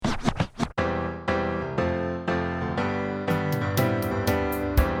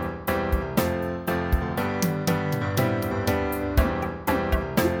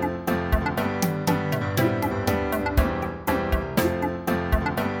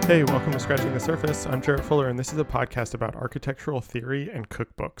Hey, welcome to Scratching the Surface. I'm Jarrett Fuller, and this is a podcast about architectural theory and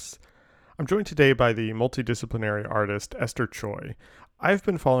cookbooks. I'm joined today by the multidisciplinary artist Esther Choi. I've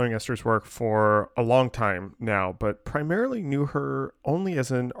been following Esther's work for a long time now, but primarily knew her only as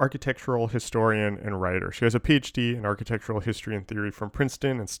an architectural historian and writer. She has a PhD in architectural history and theory from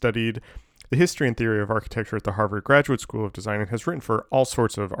Princeton and studied the history and theory of architecture at the Harvard Graduate School of Design and has written for all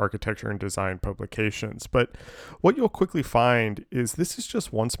sorts of architecture and design publications. But what you'll quickly find is this is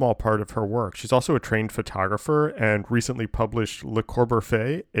just one small part of her work. She's also a trained photographer and recently published Le Corber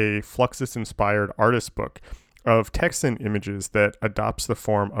Fait, a Fluxus-inspired artist book of text and images that adopts the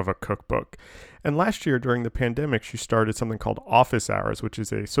form of a cookbook. And last year, during the pandemic, she started something called Office Hours, which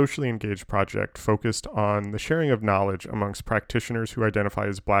is a socially engaged project focused on the sharing of knowledge amongst practitioners who identify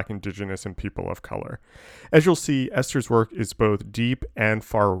as Black, Indigenous, and people of color. As you'll see, Esther's work is both deep and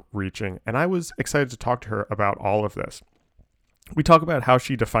far-reaching, and I was excited to talk to her about all of this. We talk about how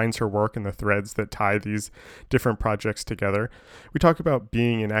she defines her work and the threads that tie these different projects together. We talk about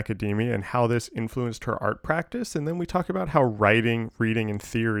being in academia and how this influenced her art practice. And then we talk about how writing, reading, and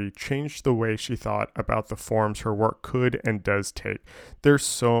theory changed the way she thought about the forms her work could and does take. There's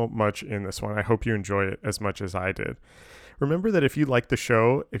so much in this one. I hope you enjoy it as much as I did. Remember that if you like the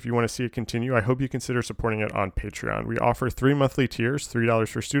show, if you want to see it continue, I hope you consider supporting it on Patreon. We offer 3 monthly tiers, $3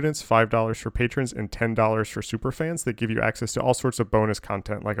 for students, $5 for patrons, and $10 for superfans that give you access to all sorts of bonus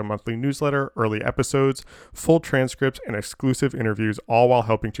content like a monthly newsletter, early episodes, full transcripts, and exclusive interviews, all while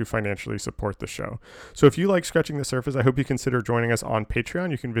helping to financially support the show. So if you like Scratching the Surface, I hope you consider joining us on Patreon.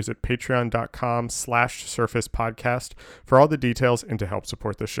 You can visit patreon.com/surfacepodcast for all the details and to help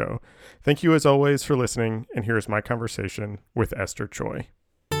support the show. Thank you as always for listening, and here's my conversation with Esther Choi.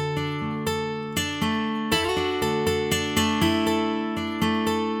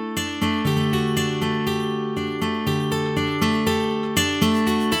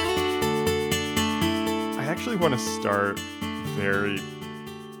 I actually want to start very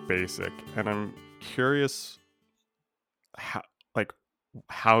basic, and I'm curious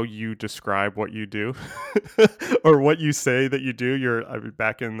how you describe what you do or what you say that you do.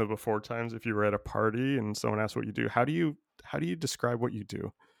 Back in the before times, if you were at a party and someone asked what you do, how do you describe what you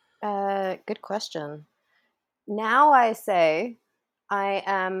do? Good question. Now I say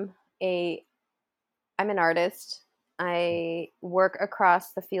I'm an artist. I work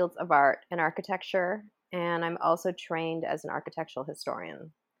across the fields of art and architecture, and I'm also trained as an architectural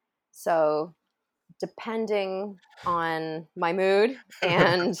historian. So depending on my mood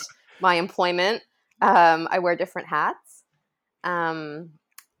and my employment, I wear different hats.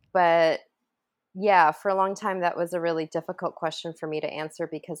 But yeah, for a long time, that was a really difficult question for me to answer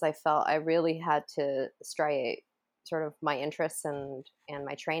because I felt I really had to striate sort of my interests and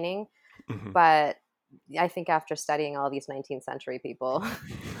my training. Mm-hmm. But I think after studying all these 19th century people,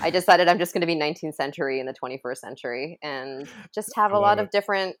 I decided I'm just going to be 19th century in the 21st century and just have I a love lot of it.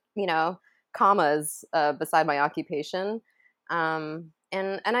 different, commas beside my occupation. And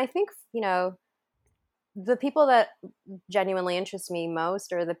I think, the people that genuinely interest me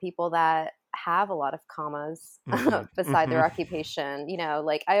most are the people that have a lot of commas Mm-hmm. beside their occupation.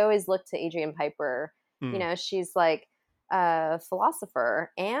 Like I always look to Adrienne Piper. Mm-hmm. She's like a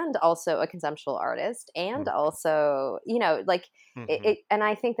philosopher and also a conceptual artist and also, Mm-hmm. and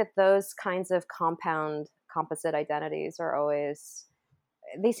I think that those kinds of composite identities are always,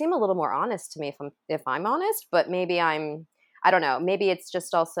 they seem a little more honest to me if I'm honest, but maybe I don't know. Maybe it's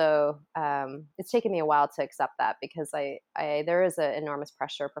just also it's taken me a while to accept that because I there is an enormous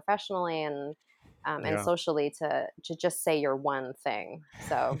pressure professionally and Yeah. socially to just say you're one thing.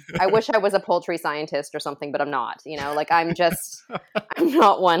 So I wish I was a poultry scientist or something, but I'm not. Like I'm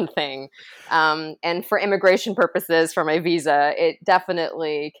not one thing. And for immigration purposes, for my visa, it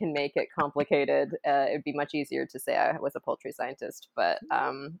definitely can make it complicated. It'd be much easier to say I was a poultry scientist. But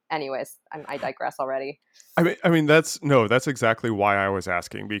anyways, I digress already. That's exactly why I was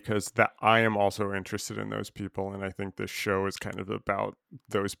asking, because that I am also interested in those people, and I think this show is kind of about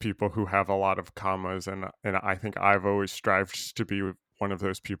those people who have a lot of commas, and I think I've always strived to be one of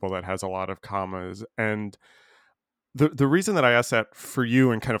those people that has a lot of commas. And the reason that I asked that for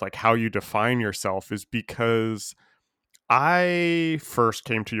you and kind of like how you define yourself is because I first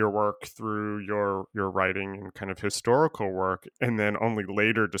came to your work through your writing and kind of historical work, and then only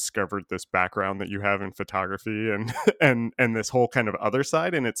later discovered this background that you have in photography and and this whole kind of other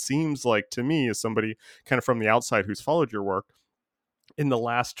side. And it seems like to me, as somebody kind of from the outside who's followed your work in the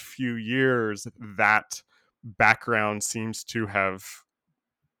last few years, that background seems to have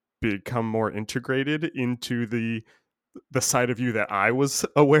become more integrated into the side of you that I was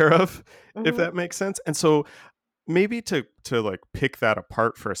aware of, if Mm-hmm. that makes sense. And so maybe to like pick that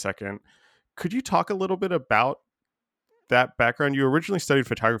apart for a second, could you talk a little bit about that background? You originally studied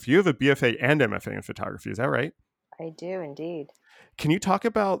photography. You have a BFA and MFA in photography. Is that right? I do indeed. Can you talk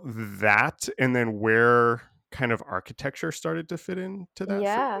about that and then where kind of architecture started to fit into that for you?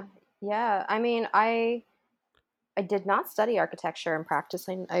 Yeah. Yeah. I mean, I did not study architecture in practice.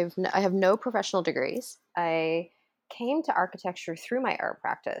 I have no professional degrees. I came to architecture through my art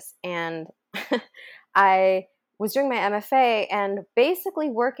practice, and I was doing my MFA and basically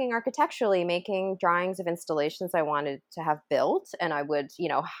working architecturally, making drawings of installations I wanted to have built, and I would,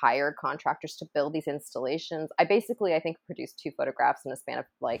 hire contractors to build these installations. I think produced 2 photographs in a span of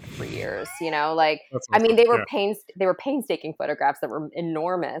like 3 years. That's I mean, awesome. Yeah. they were painstaking photographs that were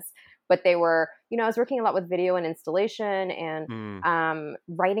enormous, but they were, I was working a lot with video and installation and Mm,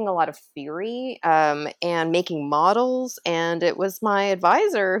 writing a lot of theory and making models. And it was my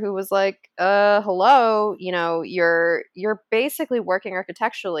advisor who was like, hello, you're basically working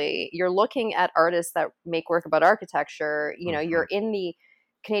architecturally. You're looking at artists that make work about architecture. mhm. You're in the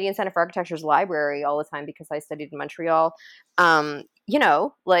Canadian Center for Architecture's library all the time because I studied in Montreal.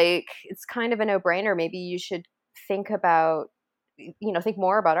 Like it's kind of a no-brainer. Maybe you should think about think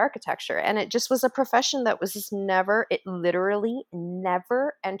more about architecture. And it just was a profession that was just never, it literally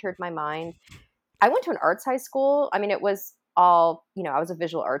never entered my mind. I went to an arts high school. I mean, it was all, I was a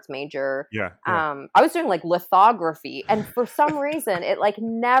visual arts major. Yeah, yeah. I was doing like lithography, and for some reason it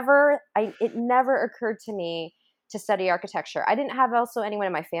never occurred to me to study architecture. I didn't have also anyone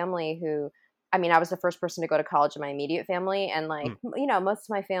in my family who, I mean, I was the first person to go to college in my immediate family, and like, Mm, most of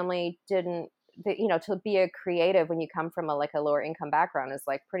my family didn't, to be a creative when you come from a lower income background is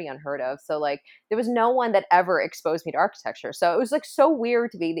like pretty unheard of. So like there was no one that ever exposed me to architecture. So it was like so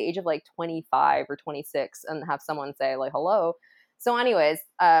weird to be the age of like 25 or 26 and have someone say like hello. So anyways,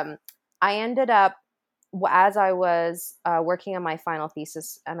 I ended up, as I was working on my final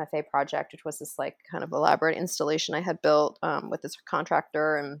thesis MFA project, which was this like kind of elaborate installation I had built with this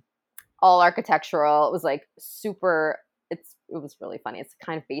contractor and all architectural. It was like super. It was really funny. It's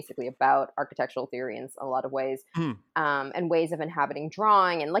kind of basically about architectural theory in a lot of ways, mm. and ways of inhabiting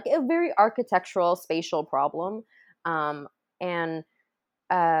drawing, and like a very architectural spatial problem. And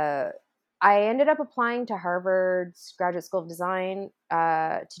I ended up applying to Harvard's Graduate School of Design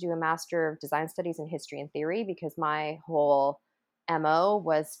to do a Master of Design Studies in History and Theory because my whole MO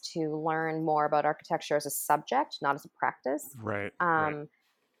was to learn more about architecture as a subject, not as a practice. Right, right. Um,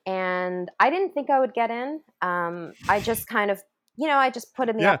 and I didn't think I would get in. I just kind of, I just put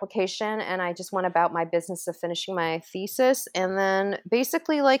in the Yeah. application and I just went about my business of finishing my thesis. And then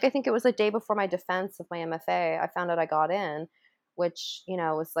basically, like, I think it was a day before my defense of my MFA, I found out I got in, which,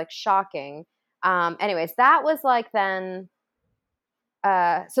 was like shocking. Anyways, that was like then.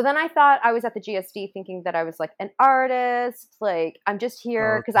 So then I thought I was at the GSD thinking that I was like an artist, like I'm just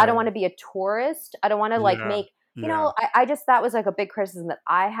here because I don't Okay. want to be a tourist. I don't want to like Yeah, make, yeah. I just, that was like a big criticism that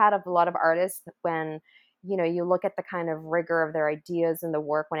I had of a lot of artists when, you look at the kind of rigor of their ideas and the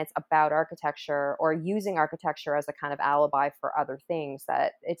work when it's about architecture or using architecture as a kind of alibi for other things,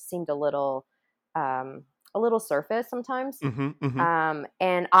 that it seemed a little surface sometimes. Mhm, mhm.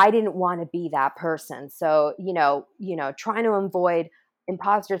 And I didn't want to be that person. So, trying to avoid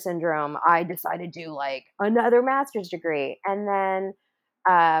imposter syndrome, I decided to do like another master's degree. And then,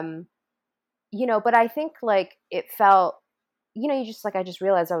 um, but I think like it felt, you just like, I just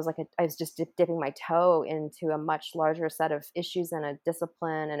realized I was just dipping my toe into a much larger set of issues in a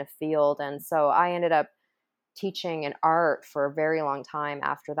discipline and a field. And so I ended up teaching in art for a very long time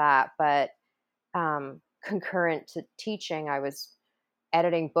after that. But concurrent to teaching, I was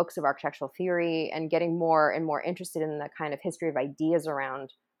editing books of architectural theory and getting more and more interested in the kind of history of ideas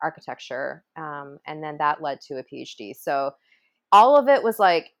around architecture. And then that led to a PhD. So all of it was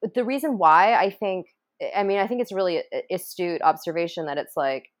like the reason why I think it's really astute observation that it's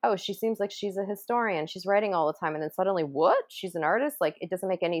like, oh, she seems like she's a historian. She's writing all the time. And then suddenly, what? She's an artist? Like, it doesn't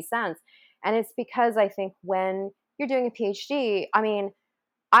make any sense. And it's because I think when you're doing a PhD, I mean,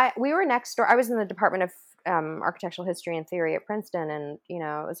 we were next door. I was in the Department of Architectural History and Theory at Princeton, and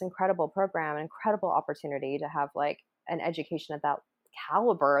it was an incredible program, an incredible opportunity to have like an education at that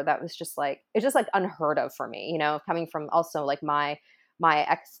caliber. That was just like it's just like unheard of for me. Coming from also like my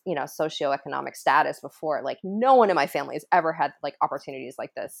socioeconomic status before. Like no one in my family has ever had like opportunities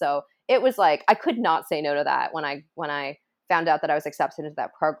like this. So it was like I could not say no to that when I found out that I was accepted into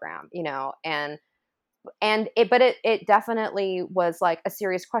that program. But it definitely was like a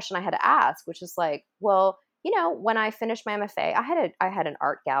serious question I had to ask, which is like, well, when I finished my MFA, I had an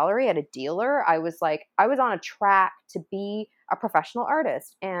art gallery at a dealer. I was on a track to be a professional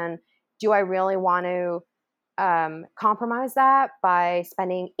artist, and do I really want to compromise that by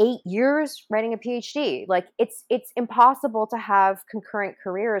spending 8 years writing a PhD. Like it's impossible to have concurrent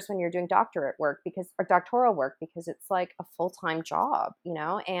careers when you're doing doctorate work or doctoral work because it's like a full-time job,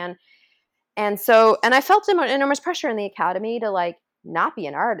 and I felt enormous pressure in the academy to like not be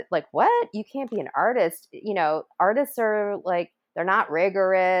an artist. Like, what? You can't be an artist. Artists are like, they're not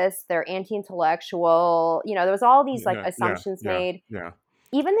rigorous, they're anti-intellectual. There was all these like assumptions made. Yeah.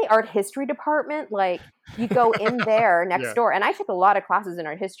 Even the art history department, like you go in there next door, and I took a lot of classes in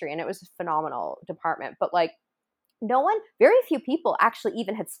art history, and it was a phenomenal department. But like very few people actually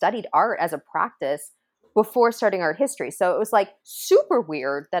even had studied art as a practice before starting art history. So it was like super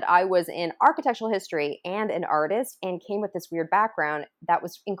weird that I was in architectural history and an artist and came with this weird background that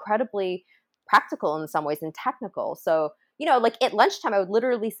was incredibly practical in some ways and technical. So like at lunchtime, I would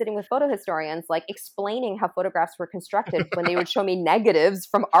literally sitting with photo historians, like explaining how photographs were constructed when they would show me negatives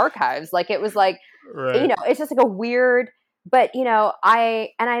from archives. Like it was like, right. It's just like a weird, but I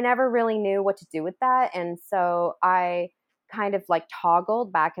never really knew what to do with that. And so I kind of like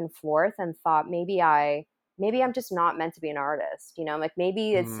toggled back and forth and thought maybe I'm just not meant to be an artist, like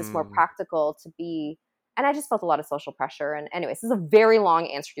maybe it's just more practical to be. And I just felt a lot of social pressure. And anyways, this is a very long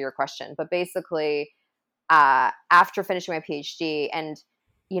answer to your question, but basically, after finishing my PhD, and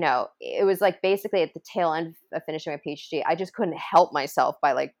it was like basically at the tail end of finishing my PhD, I just couldn't help myself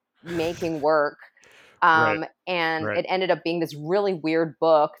by like making work. And it ended up being this really weird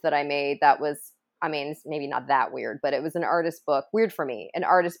book that I made that was, I mean, it's maybe not that weird, but it was an artist book, weird for me, an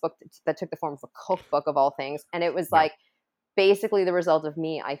artist book that took the form of a cookbook of all things. And it was like basically the result of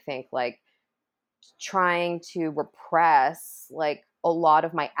me, I think, like trying to repress like a lot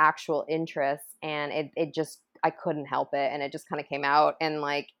of my actual interests, and it just, I couldn't help it, and it just kind of came out, and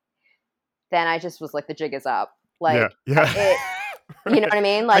like then I just was like, the jig is up, like it. You know what I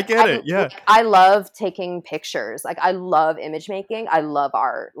mean? Like, I get it. Yeah. Like, I love taking pictures. Like, I love image making. I love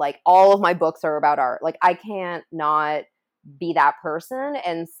art. Like, all of my books are about art. Like, I can't not be that person.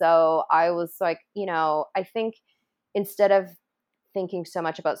 And so I was like, I think instead of thinking so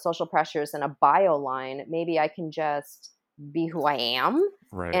much about social pressures and a bio line, maybe I can just be who I am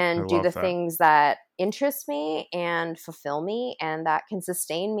and do the things that interest me and fulfill me and that can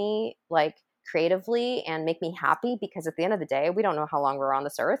sustain me, like, creatively and make me happy, because at the end of the day, we don't know how long we're on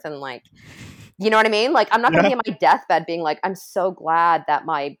this earth. And like, you know what I mean? Like, I'm not going to be on my deathbed being like, I'm so glad that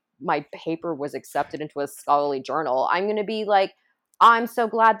my paper was accepted into a scholarly journal. I'm going to be like, I'm so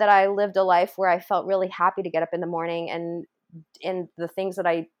glad that I lived a life where I felt really happy to get up in the morning and the things that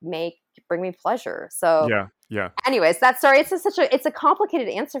I make bring me pleasure. So anyways, it's a complicated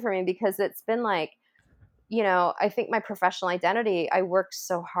answer for me, because it's been like, I think my professional identity, I worked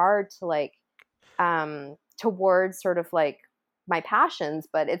so hard to like, towards sort of like my passions,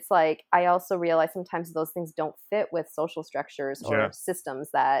 but it's like I also realize sometimes those things don't fit with social structures or systems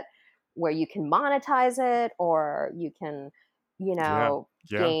that where you can monetize it or you can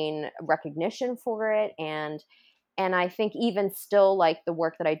gain recognition for it. And I think even still, like, the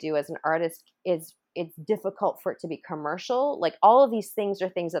work that I do as an artist it's difficult for it to be commercial. Like, all of these things are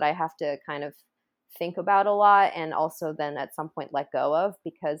things that I have to kind of think about a lot, and also then at some point let go of,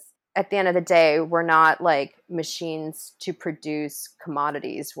 because at the end of the day, we're not like machines to produce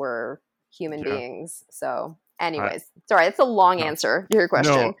commodities. We're human beings. So anyways, sorry, it's a long answer to your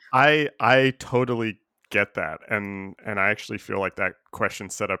question. No, I totally get that. And I actually feel like that question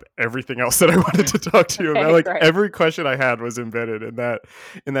set up everything else that I wanted to talk to you about. Like, every question I had was embedded in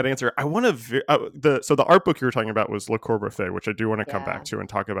that answer. I want to, so the art book you were talking about was Le Corbusier, which I do want to come back to and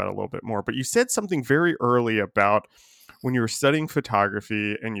talk about a little bit more. But you said something very early about when you were studying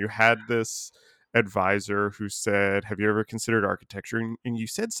photography and you had this advisor who said, have you ever considered architecture? And you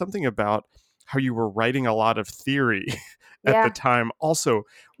said something about how you were writing a lot of theory at the time. Also,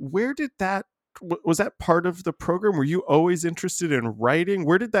 where did that, was that part of the program? Were you always interested in writing?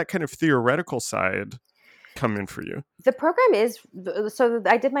 Where did that kind of theoretical side come in for you? The program is, so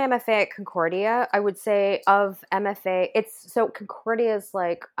I did my MFA at Concordia. I would say of MFA, Concordia is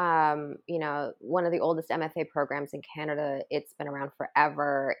like, one of the oldest MFA programs in Canada. It's been around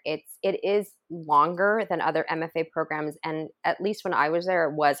forever. It is longer than other MFA programs. And at least when I was there,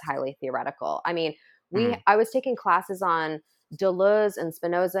 it was highly theoretical. I mean, I was taking classes on Deleuze and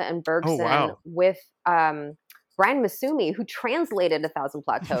Spinoza and Bergson with, Brian Masumi, who translated 1,000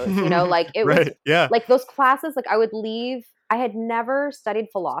 Plateaus, like it was like those classes, like I would leave, I had never studied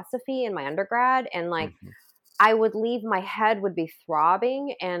philosophy in my undergrad. And like, I would leave, my head would be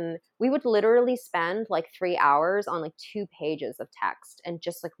throbbing, and we would literally spend like 3 hours on like 2 pages of text and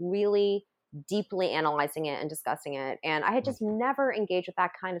just like really deeply analyzing it and discussing it. And I had just never engaged with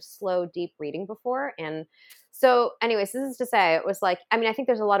that kind of slow, deep reading before. And so anyways, this is to say, it was like, I mean, I think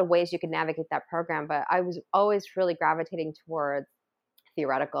there's a lot of ways you could navigate that program, but I was always really gravitating towards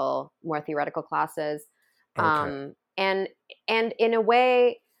more theoretical classes. Okay. And in a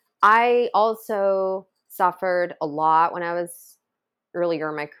way, I also suffered a lot when I was earlier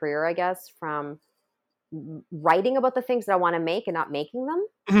in my career, I guess, from writing about the things that I want to make and not making them.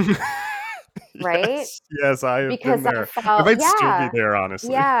 Right? Yes, I have been Because I there. I felt, might still be yeah, there,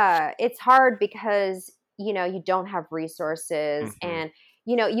 honestly. yeah, it's hard because, you don't have resources Hmm. and,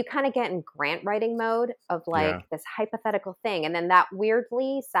 you kind of get in grant writing mode of like Yeah. this hypothetical thing. And then that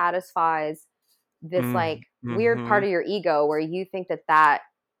weirdly satisfies this like weird Mm-hmm. part of your ego where you think that,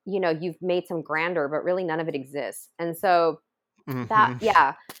 you've made some grandeur, but really none of it exists. And so that, Hmm.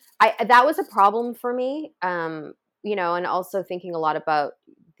 yeah, that was a problem for me. And also thinking a lot about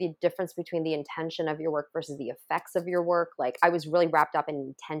the difference between the intention of your work versus the effects of your work. Like I was really wrapped up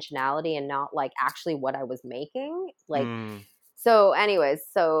in intentionality and not like actually what I was making. Like, Mm. so anyways,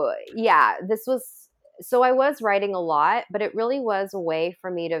 so yeah, so I was writing a lot, but it really was a way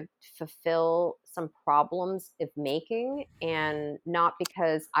for me to fulfill some problems of making, and not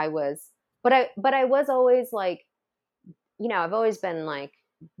because but I was always like, I've always been like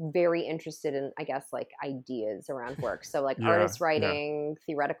very interested in, I guess, like ideas around work. So like Yeah, artist yeah. writing,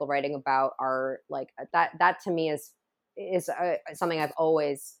 theoretical writing about art, like that to me is something I've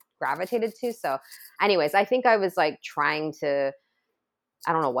always gravitated to. So anyways, I think I was like trying to,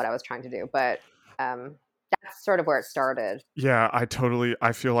 I don't know what I was trying to do, but um that's sort of where it started. Yeah, I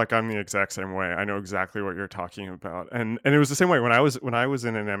feel like I'm the exact same way. I know exactly what you're talking about. And it was the same way when I was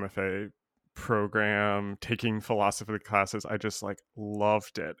in an MFA program taking philosophy classes. I just like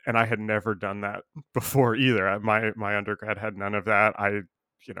loved it. And I had never done that before either. My undergrad had none of that. I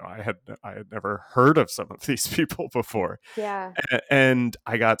had never heard of some of these people before. Yeah. And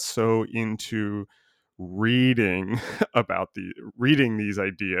I got so into reading reading these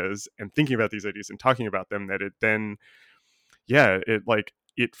ideas and thinking about these ideas and talking about them that it then, yeah,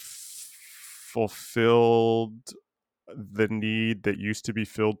 it fulfilled the need that used to be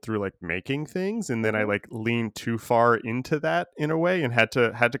filled through like making things, and then I Hmm. like leaned too far into that in a way and had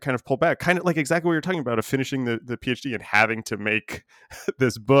to kind of pull back, kind of like exactly what you're talking about of finishing the PhD and having to make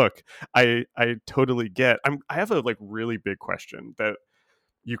this book. I totally get. I have a like really big question that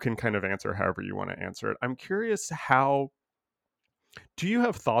you can kind of answer however you want to answer it. I'm curious, how do you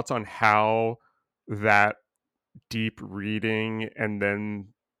have thoughts on how that deep reading and then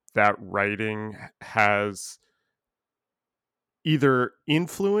that writing has either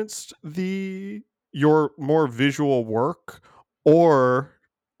influenced the your more visual work, or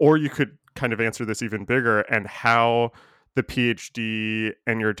you could kind of answer this even bigger, and how the PhD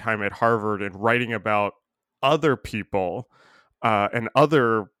and your time at Harvard and writing about other people and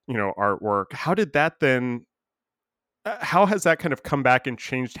other artwork, how did that then how has that kind of come back and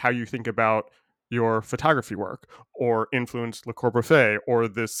changed how you think about your photography work, or influenced Le Corbusier, or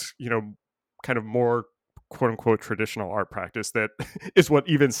this, kind of more quote unquote traditional art practice that is what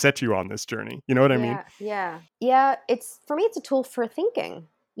even set you on this journey? You know what I mean? Yeah, yeah. Yeah, it's for me it's a tool for thinking.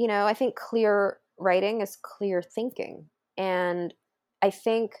 I think clear writing is clear thinking. And I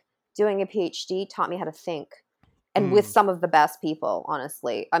think doing a PhD taught me how to think, and with Mm. some of the best people,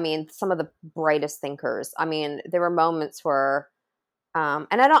 honestly. I mean, some of the brightest thinkers. I mean, there were moments where and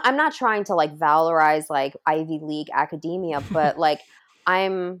I'm not trying to like valorize like Ivy League academia, but like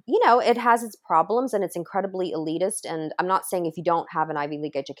it has its problems and it's incredibly elitist. And I'm not saying if you don't have an Ivy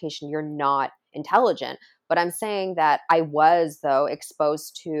League education, you're not intelligent, but I'm saying that I was, though,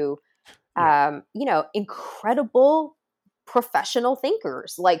 exposed to, Yeah. incredible professional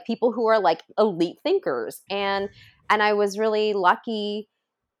thinkers, like people who are like elite thinkers. And I was really lucky,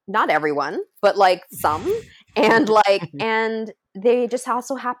 not everyone, but like some, and they just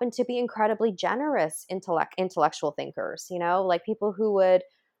also happen to be incredibly generous intellectual thinkers, like people who would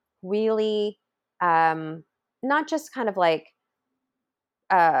really um not just kind of like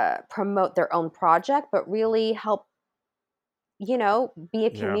promote their own project, but really help, be a Yeah.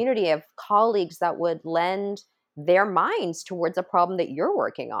 community of colleagues that would lend their minds towards a problem that you're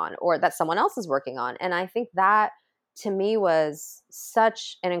working on or that someone else is working on. And I think that to me was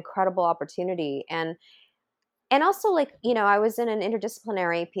such an incredible opportunity. And also, like, I was in an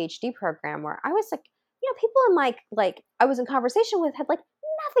interdisciplinary PhD program where I was like, people in like I was in conversation with had like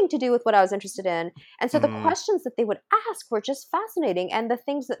nothing to do with what I was interested in. And so the Mm. questions that they would ask were just fascinating, and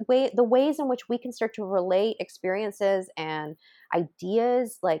the ways in which we can start to relate experiences and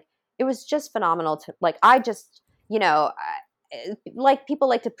ideas, like it was just phenomenal to like I just, like people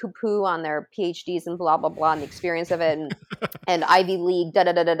like to poo-poo on their PhDs and blah, blah, blah, and the experience of it and Ivy League, da,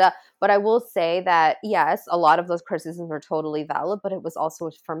 da, da, da, da. But I will say that, yes, a lot of those criticisms were totally valid, but it was also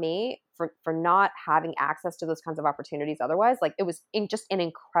for me, for not having access to those kinds of opportunities otherwise, like it was just an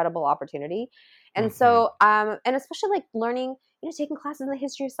incredible opportunity. And so, and especially like learning, taking classes in the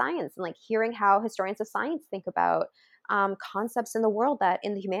history of science and like hearing how historians of science think about concepts in the world that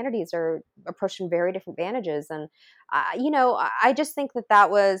in the humanities are approached from very different vantages. And, I just think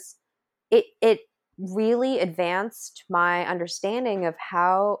that was, it really advanced my understanding of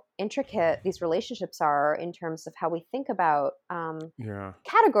how intricate these relationships are in terms of how we think about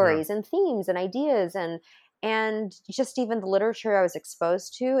categories and themes and ideas and just even the literature I was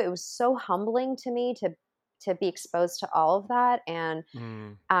exposed to. It was so humbling to me to be exposed to all of that. And,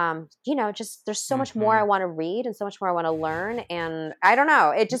 just there's so much more I want to read and so much more I want to learn. And I don't know,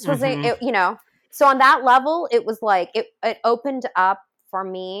 it just wasn't, so on that level, it was like, it opened up for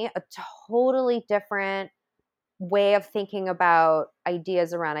me a totally different way of thinking about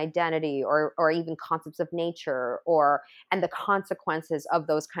ideas around identity or even concepts of nature and the consequences of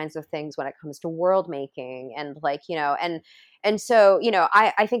those kinds of things when it comes to world making. And like, and so,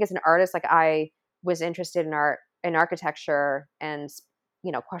 I think as an artist, like I was interested in art and architecture and,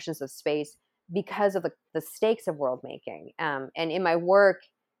 questions of space because of the stakes of world making. And in my work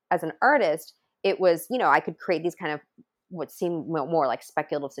as an artist, it was, I could create these kind of what seem more like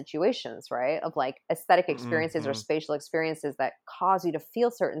speculative situations, right? Of like aesthetic experiences or spatial experiences that cause you to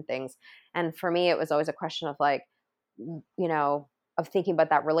feel certain things. And for me, it was always a question of like, of thinking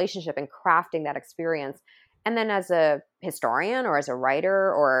about that relationship and crafting that experience. And then as a historian or as a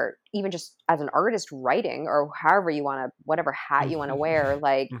writer or even just as an artist writing or however you want to, whatever hat you want to wear,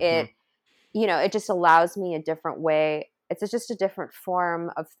 like it just allows me a different way. It's just a different form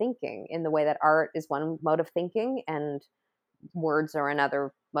of thinking in the way that art is one mode of thinking and words are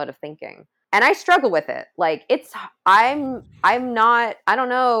another mode of thinking. And I struggle with it. Like I'm not, I don't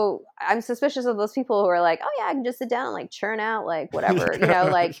know. I'm suspicious of those people who are like, oh yeah, I can just sit down and like churn out like whatever,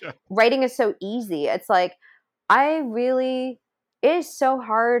 writing is so easy. It's like, it is so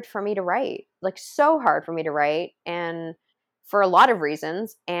hard for me to write, like so hard for me to write. And for a lot of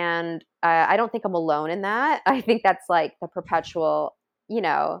reasons. And I don't think I'm alone in that. I think that's like the perpetual,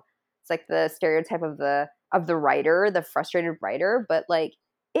 it's like the stereotype of the writer, the frustrated writer, but like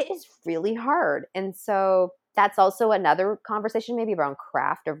it is really hard. And so that's also another conversation maybe around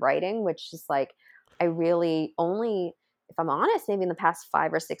craft of writing, which is like, I really only, if I'm honest, maybe in the past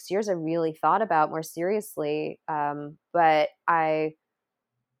 5 or 6 years, I really thought about more seriously. But I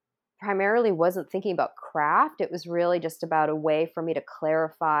primarily wasn't thinking about craft. It was really just about a way for me to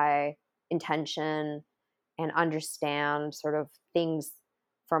clarify intention and understand sort of things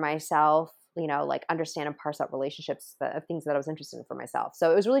for myself, like understand and parse out relationships of things that I was interested in for myself.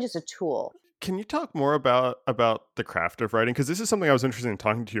 So it was really just a tool. Can you talk more about the craft of writing? Because this is something I was interested in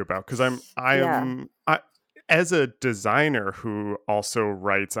talking to you about. Because as a designer who also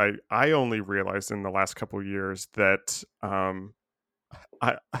writes, I only realized in the last couple of years that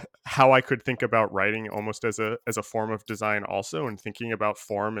how I could think about writing almost as a form of design also, and thinking about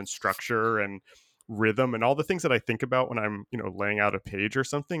form and structure and rhythm and all the things that I think about when I'm, laying out a page or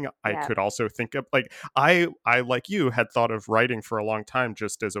something. I could also think of like, I like you had thought of writing for a long time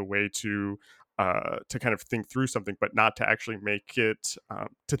just as a way to kind of think through something, but not to actually make it,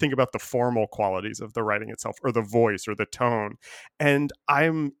 to think about the formal qualities of the writing itself or the voice or the tone. And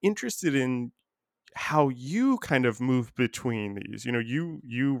I'm interested in how you kind of move between these.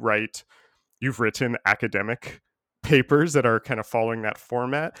 You've written academic papers that are kind of following that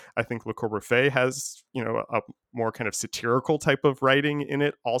format. I think Le Corbusier has, a more kind of satirical type of writing in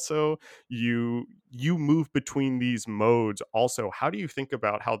it also. You move between these modes also. How do you think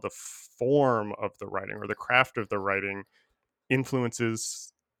about how the form of the writing or the craft of the writing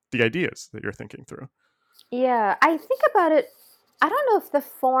influences the ideas that you're thinking through? Yeah, I think about it. I don't know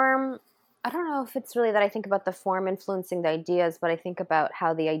if it's really that I think about the form influencing the ideas, but I think about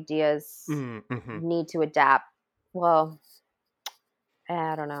how the ideas need to adapt. Well,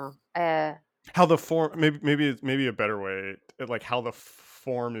 I don't know. How the form, maybe a better way, like how the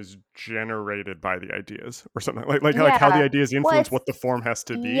form is generated by the ideas or something like how the ideas influence what the form has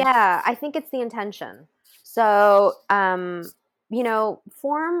to be. Yeah, I think it's the intention. So, form.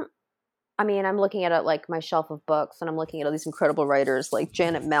 I mean, I'm looking at it like my shelf of books, and I'm looking at all these incredible writers like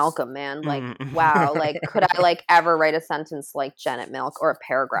Janet Malcolm, man. Like, wow, like could I like ever write a sentence like Janet Malcolm or a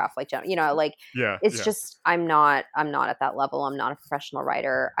paragraph like Janet? It's just I'm not at that level. I'm not a professional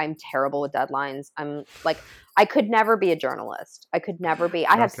writer. I'm terrible with deadlines. I'm like, I could never be a journalist. I could never be.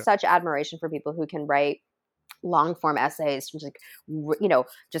 I have such admiration for people who can write long form essays, just like, you know,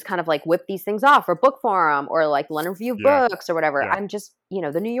 just kind of like whip these things off for Book Forum or like London Review of Yeah. Books or whatever. Yeah. I'm just, you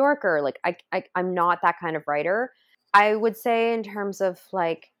know, the New Yorker, like I'm not that kind of writer. I would say in terms of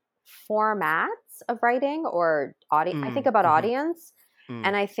like formats of writing or audience, I think about audience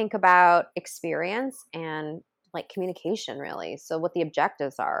and I think about experience and like communication really. So what the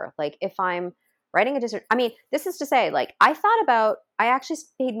objectives are. Like if I'm writing a I mean, this is to say, like I actually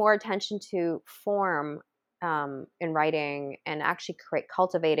paid more attention to form in writing and actually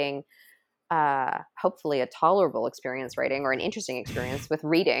cultivating hopefully a tolerable experience writing or an interesting experience with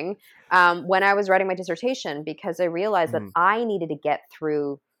reading when I was writing my dissertation, because I realized that I needed to get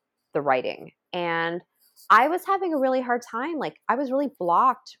through the writing. And I was having a really hard time. Like I was really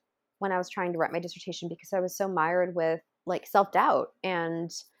blocked when I was trying to write my dissertation because I was so mired with like self-doubt. And,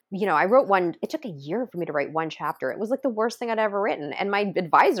 you know, I wrote one, it took a year for me to write one chapter. It was like the worst thing I'd ever written. And my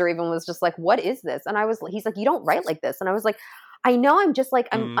advisor even was just like, what is this? And he's like, you don't write like this. And I was like, I know, I'm just like,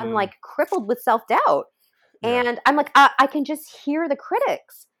 I'm like crippled with self-doubt. Yeah. And I'm like, I can just hear the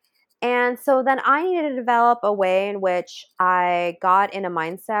critics. And so then I needed to develop a way in which I got in a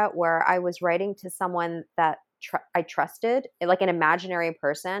mindset where I was writing to someone that I trusted, like an imaginary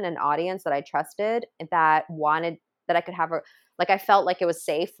person, an audience that I trusted, that wanted, that I could have like I felt like it was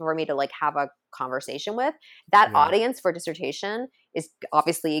safe for me to like have a conversation with. That audience for dissertation is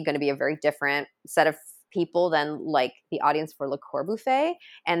obviously going to be a very different set of people than like the audience for Le Corbusier.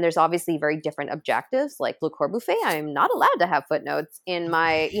 And there's obviously very different objectives. Like Le Corbusier, I'm not allowed to have footnotes in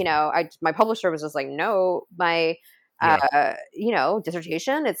my, you know, my publisher was just like, no, my, you know,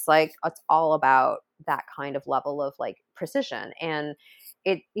 dissertation, it's like, it's all about that kind of level of like precision. And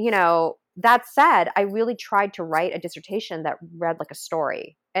it, you know, that said, I really tried to write a dissertation that read like a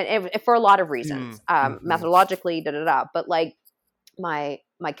story, and for a lot of reasons, methodologically, but like my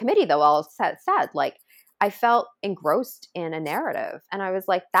committee though all said like I felt engrossed in a narrative, and I was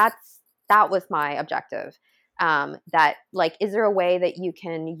like, that was my objective. That like, is there a way that you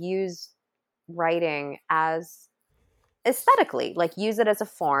can use writing as aesthetically, like use it as a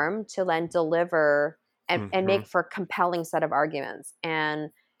form to then deliver and make for a compelling set of arguments? And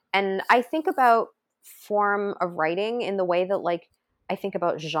I think about form of writing in the way that like I think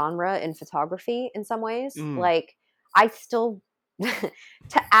about genre in photography in some ways. Like I still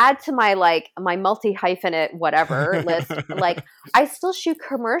to add to my like my multi-hyphenate whatever list, like I still shoot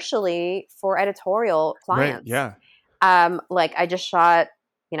commercially for editorial clients. Right, yeah. Like I just shot,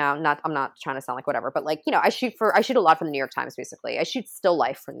 you know, I'm not trying to sound like whatever, but like, you know, I shoot a lot for the New York Times, basically. I shoot still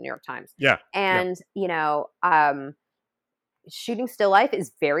life for the New York Times. Yeah. And, you know, shooting still life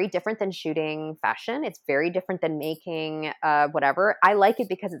is very different than shooting fashion. It's very different than making whatever. I like it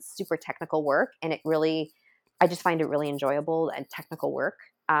because it's super technical work, and I just find it really enjoyable and technical work.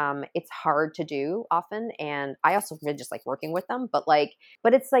 It's hard to do often, and I also really just like working with them. But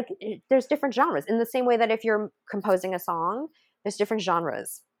it's like there's different genres in the same way that if you're composing a song, there's different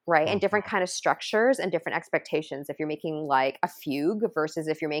genres, right? And different kind of structures and different expectations. If you're making like a fugue versus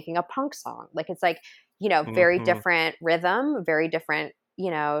if you're making a punk song, like it's like, you know, very different rhythm, very different, you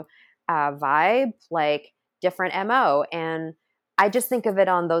know, vibe, like different MO. And I just think of it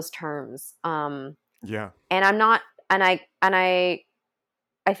on those terms. Yeah. And I'm not, and I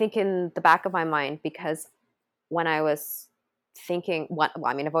think in the back of my mind, because when I was thinking,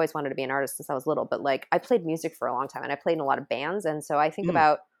 I mean, I've always wanted to be an artist since I was little, but like I played music for a long time and I played in a lot of bands. And so I think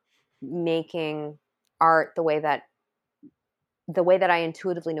about making art the way that I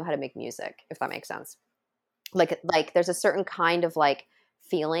intuitively know how to make music, if that makes sense. Like there's a certain kind of like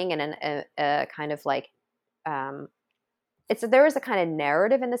feeling and a kind of like, there is a kind of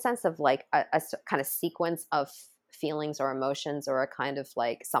narrative in the sense of like a kind of sequence of feelings or emotions or a kind of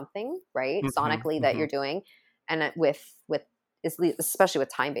like something, right? Sonically that you're doing. And especially with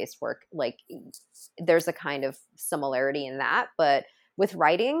time-based work, like there's a kind of similarity in that. But with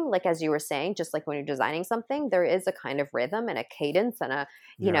writing, like as you were saying, just like when you're designing something, there is a kind of rhythm and a cadence and a,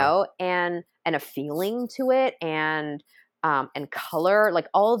 you know, and a feeling to it, and color, like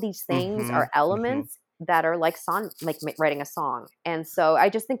all of these things are elements that are like writing a song. And so I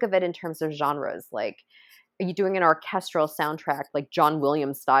just think of it in terms of genres. Like, are you doing an orchestral soundtrack like John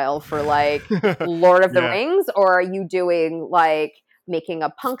Williams style for like Lord of the Rings, or are you doing like making a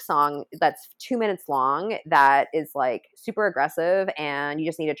punk song that's 2 minutes long that is like super aggressive and you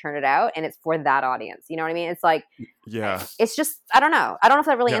just need to turn it out and it's for that audience? You know what I mean? It's like, it's just, I don't know if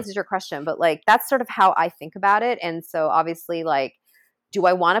that really answers your question, but like that's sort of how I think about it. And so obviously, like, do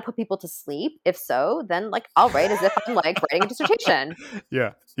I want to put people to sleep? If so, then like I'll write as if I'm like writing a dissertation.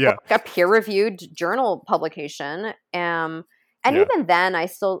 Yeah. Or, like, a peer-reviewed journal publication. And Yeah. even then, I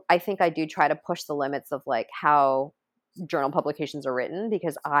think I do try to push the limits of like how journal publications are written,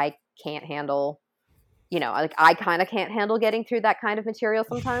 because I can't handle, like I kind of can't handle getting through that kind of material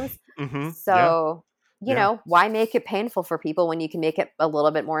sometimes. Yeah. So, Yeah. why make it painful for people when you can make it a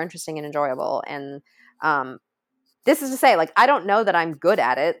little bit more interesting and enjoyable? And um, this is to say, like, I don't know that I'm good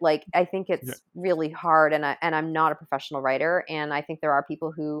at it. Like, I think Yeah. it's really hard, and I'm not a professional writer. And I think there are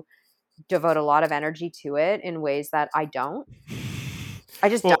people who devote a lot of energy to it in ways that I don't. I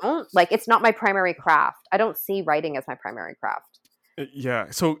just Well, don't. Like, it's not my primary craft. I don't see writing as my primary craft. yeah.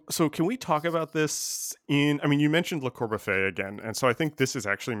 So can we talk about this I mean, you mentioned Le Corbusier again, and so I think this is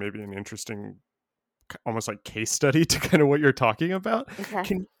actually maybe an interesting almost like case study to kind of what you're talking about. Okay.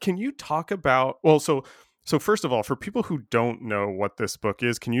 Can you talk about, well, so first of all, for people who don't know what this book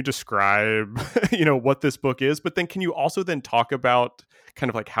is, can you describe what this book is, but then can you also then talk about kind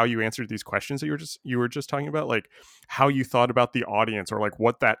of like how you answered these questions that you were just talking about, like how you thought about the audience, or like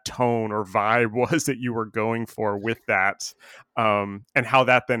what that tone or vibe was that you were going for with that, and how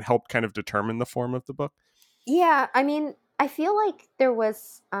that then helped kind of determine the form of the book. Yeah, I mean, I feel like there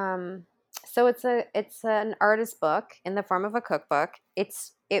was so it's an artist book in the form of a cookbook.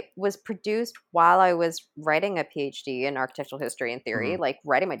 It was produced while I was writing a PhD in architectural history and theory, Mhm. like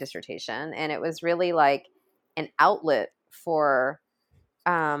writing my dissertation, and it was really like an outlet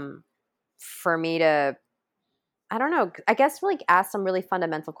um for me to, I don't know, I guess, like ask some really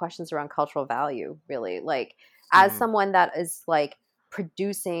fundamental questions around cultural value, really. Like, as Mhm. someone that is like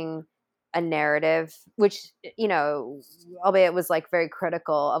producing a narrative, which, albeit it was like very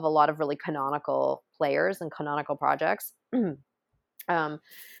critical of a lot of really canonical players and canonical projects. um,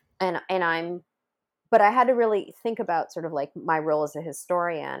 and but I had to really think about sort of like my role as a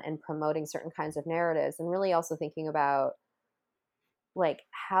historian and promoting certain kinds of narratives, and really also thinking about like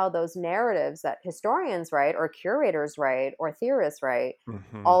how those narratives that historians write or curators write or theorists write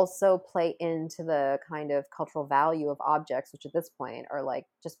Mhm. also play into the kind of cultural value of objects, which at this point are like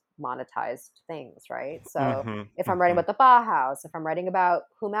just monetized things, right? So Mhm. if I'm writing Mhm. about the Bauhaus, if I'm writing about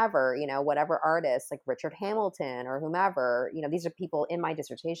whomever, whatever artist like Richard Hamilton or whomever, these are people in my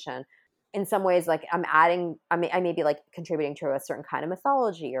dissertation. In some ways, like I may be like contributing to a certain kind of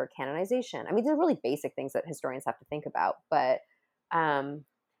mythology or canonization. I mean, these are really basic things that historians have to think about, um,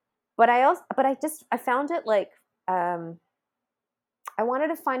 I found it like, um, I wanted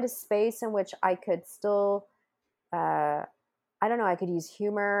to find a space in which I could still, uh, I don't know, I could use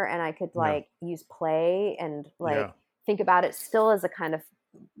humor, and I could Yeah. like use play and Yeah. like think about it still as a kind of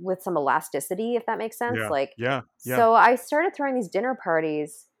with some elasticity, if that makes sense. Yeah. Like, Yeah. Yeah. so I started throwing these dinner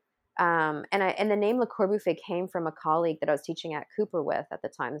parties. And the name Le Corbusier came from a colleague that I was teaching at Cooper with at the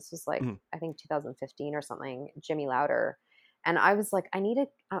time. This was like, Mhm. I think 2015 or something, Jimmy Lauder. And I was like, I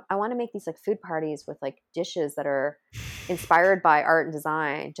want to make these like food parties with like dishes that are inspired by art and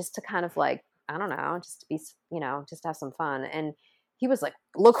design, just to kind of like, I don't know, just to be, just to have some fun. And he was like,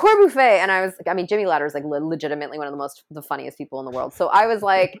 Le Corbusier. And I was like, I mean, Jimmy Lauder is like legitimately one of the funniest people in the world. So I was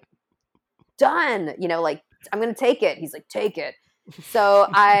like, done, like, I'm going to take it. He's like, take it. So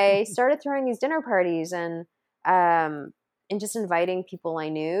I started throwing these dinner parties, and just inviting people I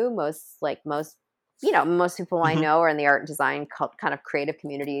knew. Most people I Mhm. know are in the art and design kind of creative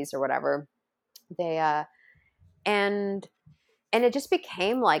communities or whatever. They and and it just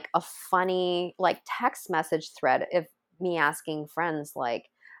became like a funny like text message thread of me asking friends like,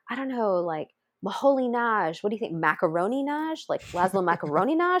 I don't know, like Maholy-Nagy, what do you think? Macaroni-Nagy? Like Laszlo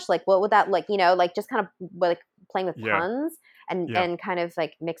Macaroni-Nagy? Like what would that, like, like just kind of like playing with Yeah. puns and Yeah. and kind of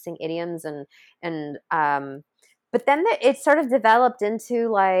like mixing idioms and but then it sort of developed into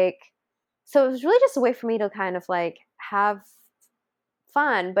like, so it was really just a way for me to kind of like have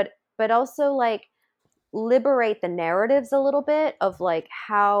fun, but also like liberate the narratives a little bit of like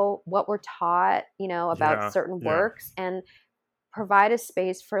how what we're taught, about Yeah. certain Yeah. works, and provide a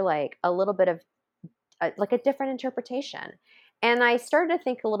space for like a little bit of like a different interpretation. And I started to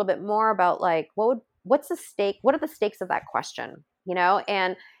think a little bit more about like what's the stake, what are the stakes of that question,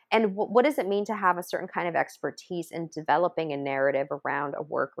 and what does it mean to have a certain kind of expertise in developing a narrative around a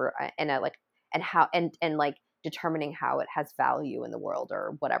work, or and a like, and how and like determining how it has value in the world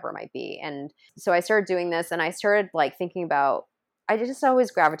or whatever it might be. And so I started doing this, and I started like thinking about, I just always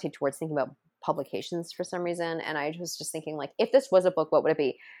gravitate towards thinking about publications for some reason. And I was just thinking like, if this was a book, what would it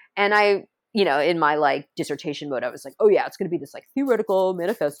be? And I, in my like dissertation mode, I was like, oh yeah, it's going to be this like theoretical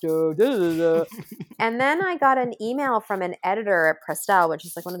manifesto. Da, da, da. And then I got an email from an editor at Prestel, which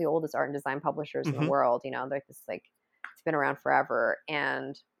is like one of the oldest art and design publishers in the Mhm. world. Like this, like, it's been around forever.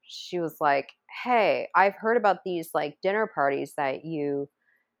 And she was like, hey, I've heard about these like dinner parties that you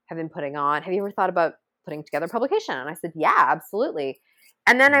have been putting on. Have you ever thought about putting together a publication. And I said, yeah, absolutely.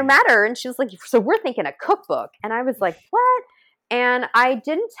 And then I met her and she was like, so we're thinking a cookbook. And I was like, what? And I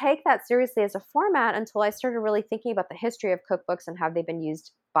didn't take that seriously as a format until I started really thinking about the history of cookbooks and how they've been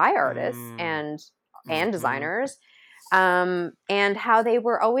used by artists and designers, and how they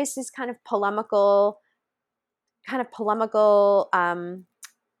were always these kind of polemical formats,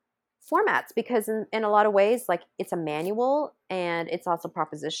 because in a lot of ways, like, it's a manual and it's also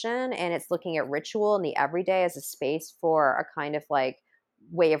proposition, and it's looking at ritual and the everyday as a space for a kind of like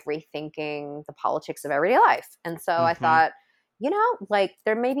way of rethinking the politics of everyday life. And so I thought, like,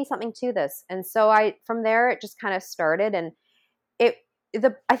 there may be something to this. And so from there, it just kind of started. And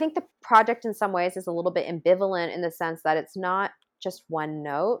I think the project in some ways is a little bit ambivalent in the sense that it's not just one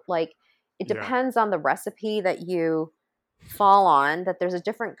note. Like, it depends on the recipe that you fall on, that there's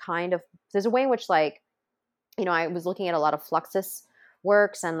a way in which, like, I was looking at a lot of Fluxus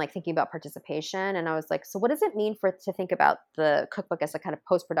works and like thinking about participation. And I was like, so what does it mean to think about the cookbook as a kind of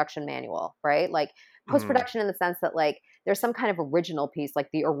post-production manual, right? Like post-production in the sense that like there's some kind of original piece, like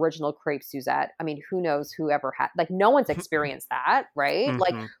the original crepe Suzette. I mean, who knows whoever had, like, no one's experienced that, right?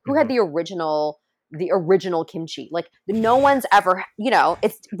 Like, who had the original kimchi? Like, no one's ever,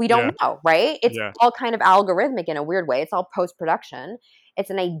 we don't know, right? It's all kind of algorithmic in a weird way. It's all post-production. It's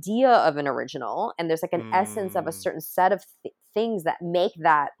an idea of an original, and there's like an essence of a certain set of things that make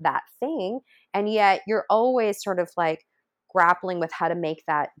that thing. And yet you're always sort of like grappling with how to make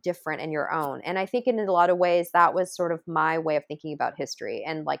that different and your own. And I think in a lot of ways that was sort of my way of thinking about history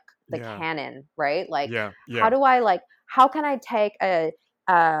and like the canon, right? Like, how can I take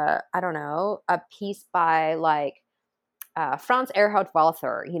I don't know, a piece by like Franz Erhard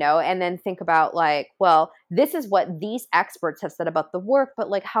Walther, and then think about like, well, this is what these experts have said about the work, but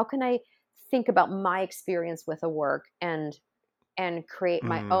like, how can I think about my experience with a work and create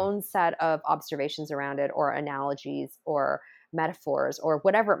my own set of observations around it, or analogies or metaphors or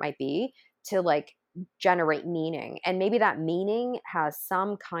whatever it might be, to like generate meaning. And maybe that meaning has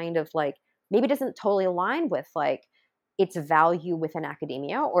some kind of like, maybe it doesn't totally align with like its value within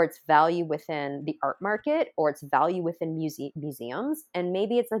academia, or its value within the art market, or its value within museums. And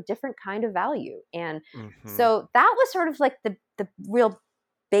maybe it's a different kind of value. And so that was sort of like the real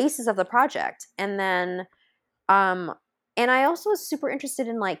basis of the project. And then, and I also was super interested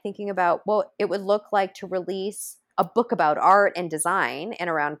in like thinking about what it would look like to release a book about art and design and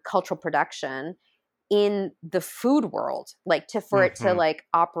around cultural production in the food world, like for it to like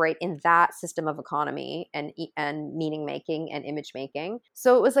operate in that system of economy and meaning making and image making.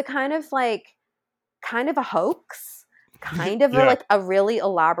 So it was a kind of a hoax, kind of like a really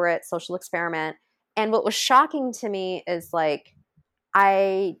elaborate social experiment. And what was shocking to me is like,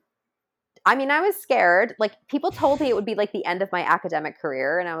 I mean, I was scared. Like, people told me it would be like the end of my academic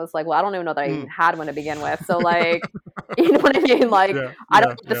career. And I was like, well, I don't even know that I even had one to begin with. So like, you know what I mean? Like, I don't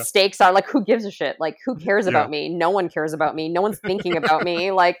know what the stakes are. Like, who gives a shit? Like, who cares about me? No one cares about me. No one's thinking about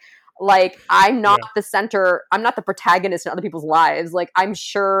me. Like I'm not the center. I'm not the protagonist in other people's lives. Like, I'm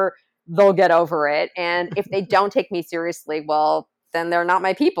sure they'll get over it. And if they don't take me seriously, well, then they're not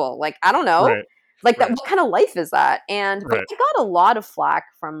my people. Like, I don't know. Right. Like, that, what kind of life is that? And but I got a lot of flack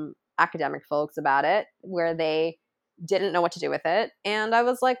from academic folks about it, where they didn't know what to do with it. And I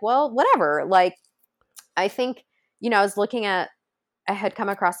was like, well, whatever. Like, I think, I was I had come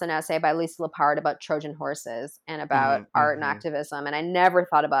across an essay by Lisa Lepard about Trojan horses and about art and activism. And I never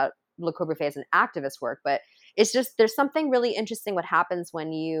thought about Le Corbusier as an activist work, but it's just, there's something really interesting what happens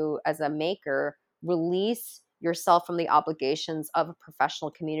when you, as a maker, release yourself from the obligations of a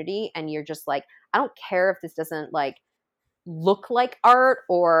professional community. And you're just like, I don't care if this doesn't like look like art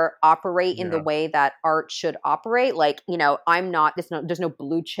or operate in the way that art should operate. Like, I'm not, there's no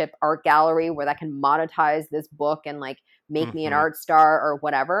blue chip art gallery where that can monetize this book and like make me an art star or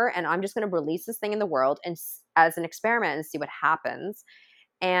whatever. And I'm just going to release this thing in the world and as an experiment and see what happens.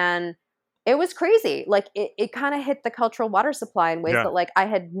 And it was crazy. Like, it kind of hit the cultural water supply in ways that like I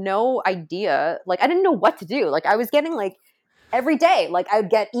had no idea. Like, I didn't know what to do. Like, I was getting like every day, like I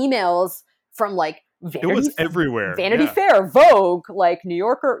would get emails from like it was everywhere. Vanity Fair, Vogue, like New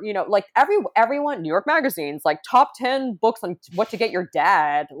Yorker, like everyone, New York magazines, like top 10 books on what to get your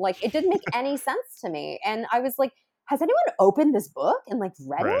dad. Like, it didn't make any sense to me. And I was like, has anyone opened this book and like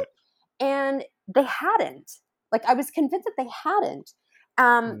read it? And they hadn't. Like, I was convinced that they hadn't.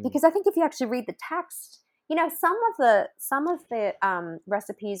 Because I think if you actually read the text, some of the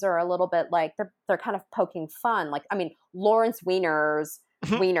recipes are a little bit like they're kind of poking fun. Like, I mean, Lawrence Weiner's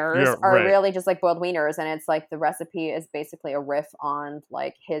wieners Yeah, are right. really just like boiled wieners, and it's like the recipe is basically a riff on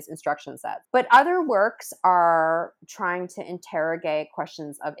like his instruction set. But other works are trying to interrogate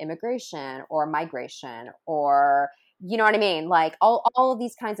questions of immigration or migration, or you know what I mean, like all of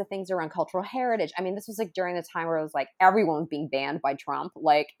these kinds of things around cultural heritage. I mean, this was like during the time where it was like everyone was being banned by Trump,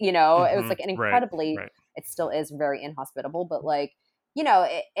 like, you know, it was like an Right, incredibly, right. it still is very inhospitable, but like, you know,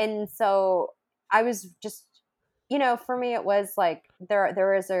 and so I was just, you know, for me it was like there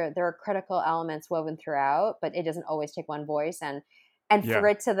are critical elements woven throughout, but it doesn't always take one voice, and for Yeah,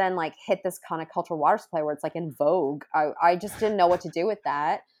 it to then like hit this kind of cultural water supply where it's like in vogue, I just didn't know what to do with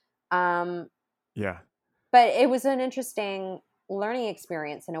that. um yeah. but it was an interesting learning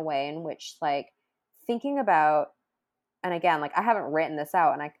experience in a way in which like thinking about, and again, like I haven't written this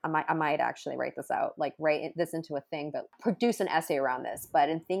out, and I might actually write this out, like write this into a thing, but produce an essay around this. But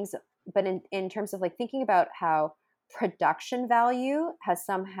in things, but in terms of like thinking about how production value has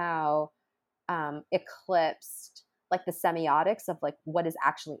somehow eclipsed like the semiotics of like what is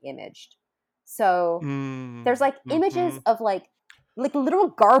actually imaged. So there's like images Mm-hmm. of like literal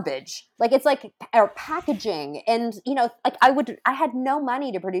garbage, like it's like or packaging, and you know, like I had no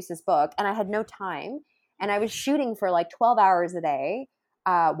money to produce this book, and I had no time, and I was shooting for like 12 hours a day,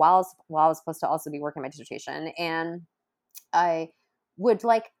 while I was supposed to also be working my dissertation, and I would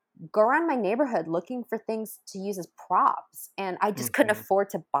like go around my neighborhood looking for things to use as props, and I just couldn't Mm-hmm. afford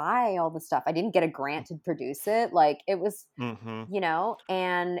to buy all the stuff. I didn't get a grant to produce it, like it was, Mm-hmm. you know,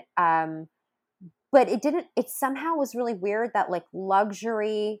 and but it didn't, it somehow was really weird that like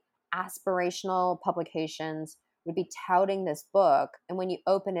luxury aspirational publications would be touting this book, and when you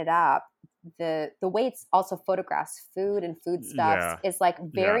open it up, the way it's also photographs food and foodstuffs Yeah, is like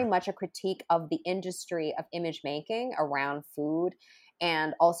very yeah. much a critique of the industry of image making around food,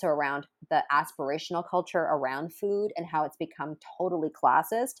 and also around the aspirational culture around food and how it's become totally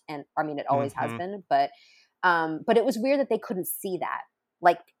classist. And I mean, it always has Mm-hmm. been, but it was weird that they couldn't see that,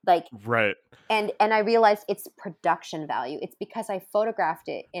 like Right. and I realized it's production value. It's because I photographed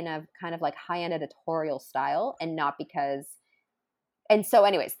it in a kind of like high-end editorial style, and not because. And so,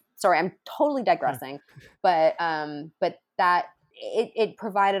 anyways, sorry, I'm totally digressing, but that it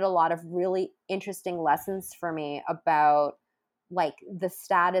provided a lot of really interesting lessons for me about like the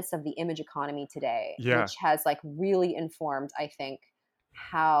status of the image economy today, Yeah. which has like really informed, I think,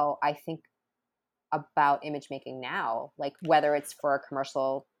 how I think about image making now, like whether it's for a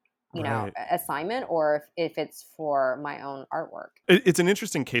commercial, you know, Right. assignment, or if it's for my own artwork. It's an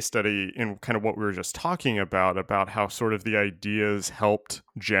interesting case study in kind of what we were just talking about how sort of the ideas helped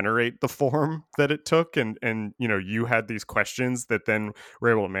generate the form that it took, and you know, you had these questions that then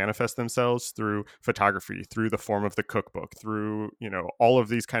were able to manifest themselves through photography, through the form of the cookbook, through, you know, all of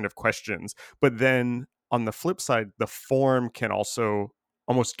these kind of questions. But then on the flip side, the form can also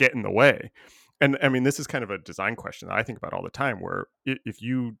almost get in the way. And I mean, this is kind of a design question that I think about all the time, where if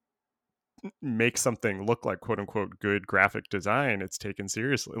you make something look like quote unquote good graphic design, it's taken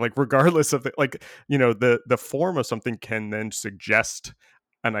seriously, like regardless of the, like, you know, the form of something can then suggest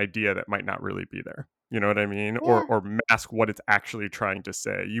an idea that might not really be there, you know what I mean, Yeah. or mask what it's actually trying to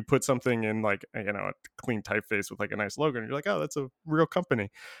say. You put something in like, you know, a clean typeface with like a nice logo, and you're like, oh, that's a real company.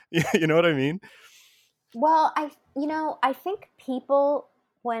 You know what I mean? Well, you know, I think people,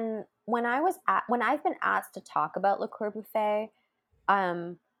 when I've been asked to talk about Le Corbusier,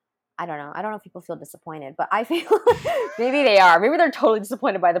 um, I don't know if people feel disappointed, but I feel maybe they are. Maybe they're totally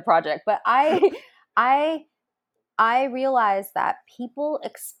disappointed by the project. But I I realized that people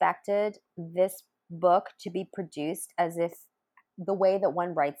expected this book to be produced as if the way that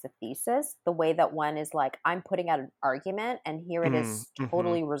one writes a thesis, the way that one is like, I'm putting out an argument and here it is Mm-hmm.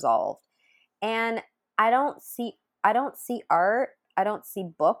 totally resolved. And I don't see I don't see art, I don't see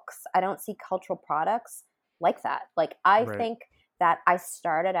books, I don't see cultural products like that. Like I Right. think that I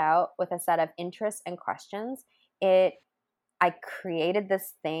started out with a set of interests and questions. It I created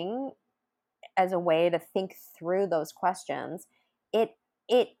this thing as a way to think through those questions. It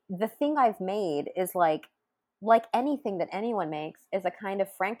the thing I've made is like anything that anyone makes is a kind of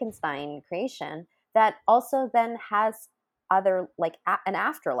Frankenstein creation that also then has other like an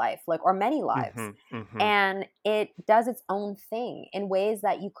afterlife, like, or many lives, Mm-hmm. Mm-hmm. and it does its own thing in ways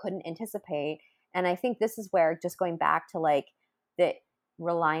that you couldn't anticipate. And I think this is where, just going back to like the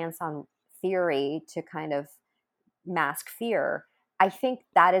reliance on theory to kind of mask fear, I think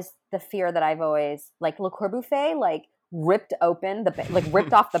that is the fear that I've always, like Le Corbusier, like ripped open the like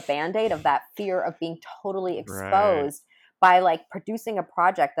ripped off the band-aid of that fear of being totally Right. exposed by like producing a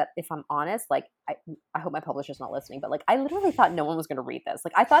project that, if I'm honest, like I hope my publisher's not listening, but like I literally thought no one was going to read this.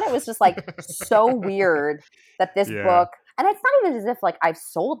 Like I thought it was just like so weird that this Yeah. book, and it's not even as if like I've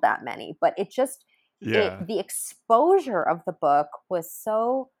sold that many, but it just Yeah. the exposure of the book was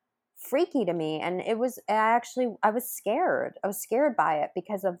so freaky to me, and it was I was scared. I was scared by it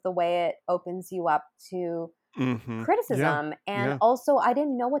because of the way it opens you up to Mm-hmm. Yeah. criticism, and Yeah. also I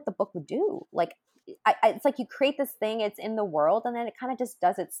didn't know what the book would do. Like it's like you create this thing, it's in the world, and then it kind of just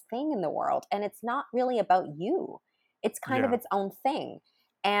does its thing in the world, and it's not really about you. It's kind of Yeah. its own thing.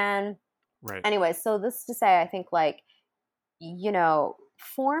 And Right. anyway, so this to say, I think like,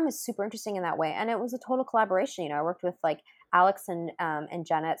 form is super interesting in that way, and it was a total collaboration. I worked with like Alex and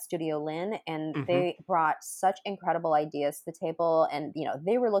Jenna at Studio Lynn, and Mm-hmm. they brought such incredible ideas to the table, and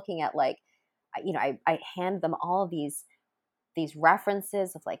they were looking at like, I hand them all these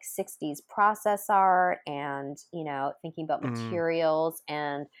references of like 60s process art, and thinking about Mm. materials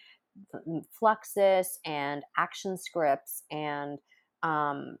and Fluxus and action scripts, and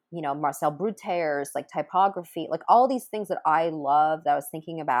Marcel Bruteur's like typography, like all these things that I love, that I was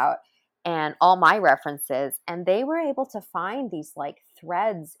thinking about, and all my references, and they were able to find these like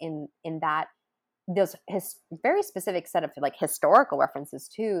threads in that, those very specific set of like historical references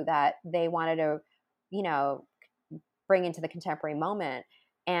too, that they wanted to you know bring into the contemporary moment.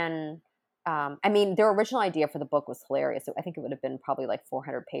 And I mean, their original idea for the book was hilarious. I think it would have been probably like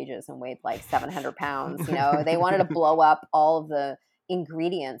 400 pages and weighed like 700 pounds. They wanted to blow up all of the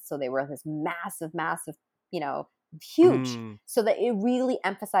ingredients, so they were this massive, huge, Mm. so that it really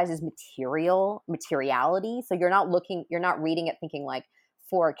emphasizes materiality. So you're not reading it thinking like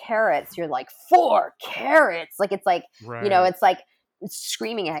 4 carats. You're like 4 carats. Like it's like Right. it's like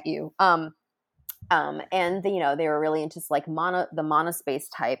screaming at you. And they were really into like the monospace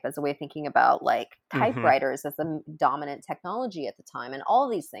type as a way of thinking about like Mm-hmm. typewriters as the dominant technology at the time, and all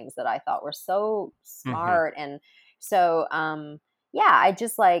these things that I thought were so Mm-hmm. smart. And so yeah, I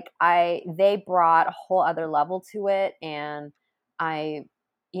just like they brought a whole other level to it, and I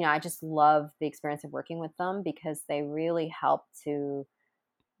I just love the experience of working with them, because they really helped to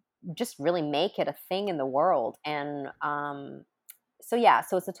just really make it a thing in the world. And so yeah,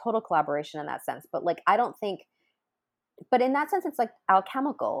 so it's a total collaboration in that sense. But like I don't think, but in that sense it's like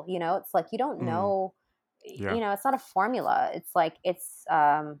alchemical. It's like you don't Mm. know, Yeah. it's not a formula. It's like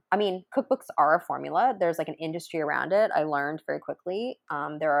I mean, cookbooks are a formula. There's like an industry around it. I learned very quickly.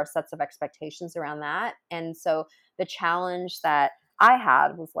 There are sets of expectations around that, and so the challenge that I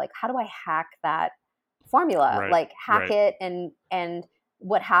had was like, how do I hack that formula? Right. Like hack Right. it, and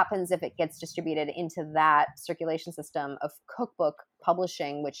what happens if it gets distributed into that circulation system of cookbook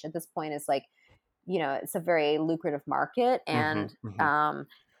publishing, which at this point is like, it's a very lucrative market. Mm-hmm. And Mm-hmm. um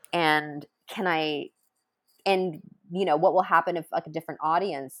and can I and what will happen if like a different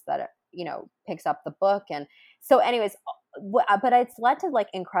audience that picks up the book. And so anyways, but it's led to like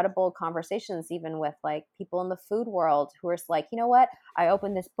incredible conversations, even with like people in the food world, who are like, what, I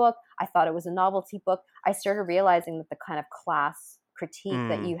opened this book, I thought it was a novelty book, I started realizing that the kind of class critique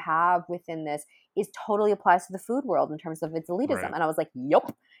that Mm. you have within this is totally applies to the food world in terms of its elitism. Right. And I was like,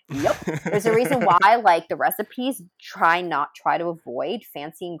 yep, there's a reason why like the recipes try to avoid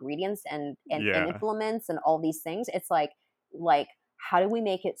fancy ingredients and Yeah. implements and all these things. It's like how do we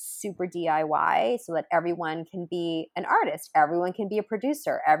make it super DIY so that everyone can be an artist, everyone can be a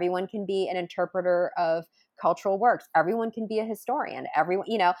producer, everyone can be an interpreter of cultural works, everyone can be a historian, everyone,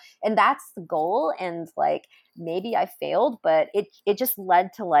 and that's the goal. And like maybe I failed, but it just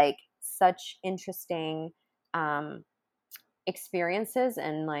led to like such interesting um experiences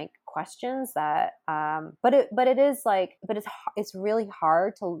and like questions that but it is like, but it's really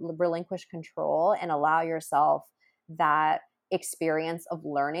hard to relinquish control and allow yourself that experience of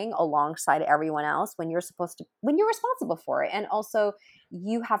learning alongside everyone else when you're responsible for it. And also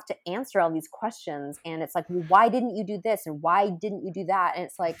you have to answer all these questions, and it's like, well, why didn't you do this and why didn't you do that? And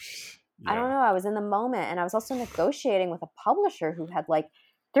it's like, I don't Yeah. know, I was in the moment, and I was also negotiating with a publisher who had like,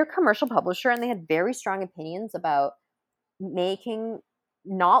 their commercial publisher, and they had very strong opinions about making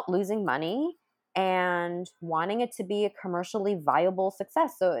not losing money and wanting it to be a commercially viable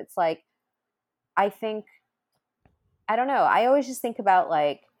success. So it's like, I think, I don't know, I always just think about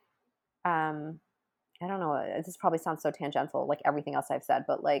like um I don't know, this probably sounds so tangential like everything else I've said,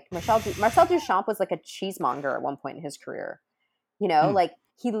 but like Marcel Duchamp was like a cheesemonger at one point in his career. Hmm. Like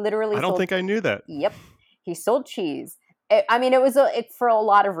he literally I don't sold, think I knew that. yep, he sold cheese. I mean, it for a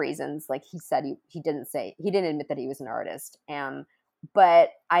lot of reasons. Like he said, he didn't admit that he was an artist. But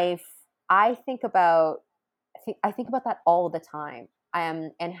I think about I think about that all the time.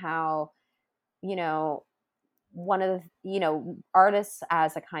 And how you know one of artists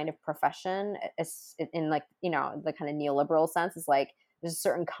as a kind of profession is in like the kind of neoliberal sense is like there's a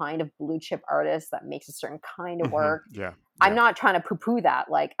certain kind of blue chip artist that makes a certain kind of Hmm. work. Yeah. I'm not trying to poo-poo that.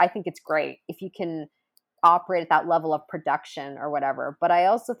 Like, I think it's great if you can operate at that level of production or whatever. But I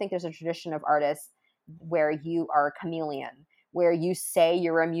also think there's a tradition of artists where you are a chameleon, where you say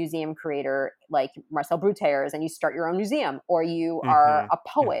you're a museum creator, like Marcel Bruttiers, and you start your own museum, or you are Hmm. a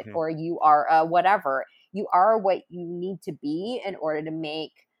poet, Hmm. or you are a whatever. You are what you need to be in order to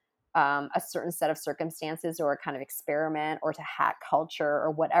make a certain set of circumstances or a kind of experiment or to hack culture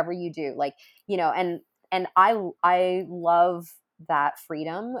or whatever you do. Like, and I love that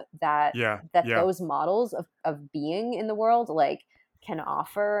freedom that Yeah. Yeah. those models of being in the world like can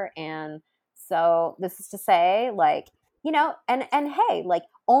offer. And so this is to say, like, and hey, like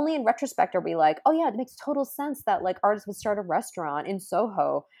only in retrospect are we like, oh yeah, it makes total sense that like artists would start a restaurant in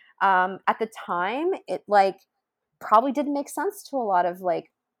Soho. At the time, it like probably didn't make sense to a lot of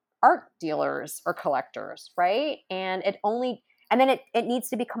like art dealers or collectors, right? And then it needs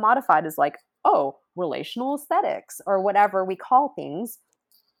to be commodified as like, oh, relational aesthetics or whatever we call things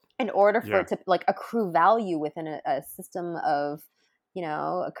in order for Yeah. it to like accrue value within a system of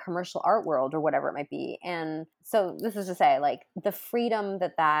a commercial art world or whatever it might be. And so this is to say, like, the freedom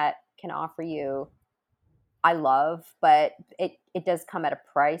that can offer you, I love, but it does come at a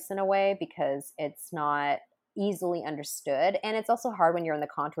price in a way because it's not easily understood, and it's also hard when you're in the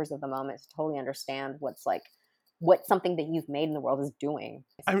contours of the moment to totally understand what something that you've made in the world is doing.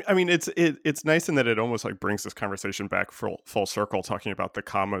 I mean, it's nice in that it almost like brings this conversation back full circle, talking about the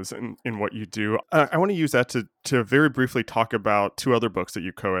commas in what you do. I want to use that to very briefly talk about two other books that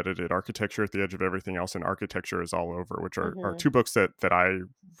you co-edited: Architecture at the Edge of Everything Else and Architecture is All Over, which are Hmm. two books that I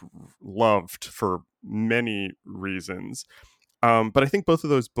loved for many reasons. But I think both of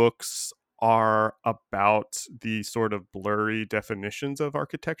those books are about the sort of blurry definitions of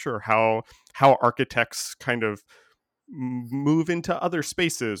architecture, or how architects kind of move into other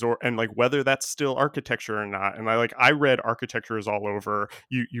spaces, or and like whether that's still architecture or not. And I read Architecture is All Over.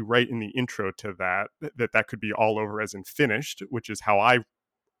 You write in the intro to that could be all over as in finished, which is how I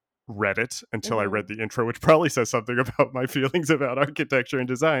read it until I Hmm. read the intro, which probably says something about my feelings about architecture and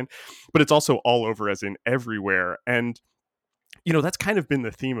design. But it's also all over as in everywhere. And that's kind of been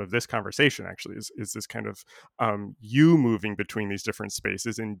the theme of this conversation, actually, is this kind of you moving between these different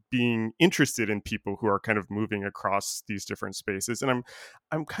spaces and being interested in people who are kind of moving across these different spaces. And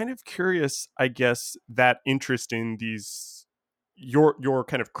I'm kind of curious, I guess, that interest in these, your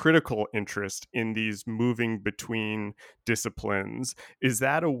kind of critical interest in these moving between disciplines, is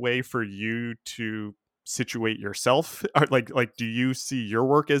that a way for you to situate yourself? Or like do you see your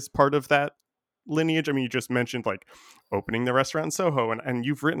work as part of that lineage? I mean, you just mentioned like opening the restaurant in Soho, and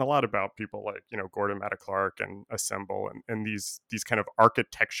you've written a lot about people like Gordon Matta Clark and Assemble, and these kind of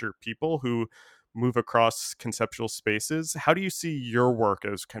architecture people who move across conceptual spaces. How do you see your work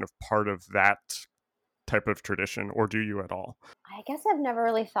as kind of part of that type of tradition, or do you at all? I guess I've never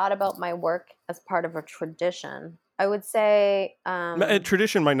really thought about my work as part of a tradition. I would say,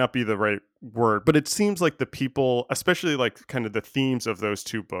 Tradition might not be the right word, but it seems like the people, especially like kind of the themes of those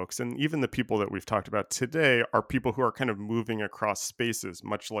two books, and even the people that we've talked about today, are people who are kind of moving across spaces,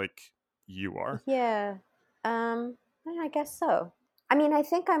 much like you are. yeah, I guess so. I mean, I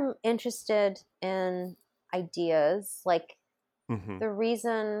think I'm interested in ideas. Like, Hmm. the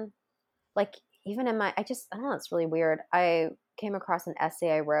reason, like, even in my, I don't know, it's really weird. I came across an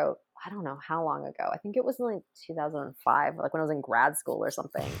essay I wrote, I don't know how long ago. I think it was in like 2005, like when I was in grad school or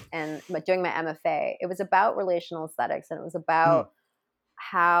something, and doing my MFA. It was about relational aesthetics, and it was Mm, about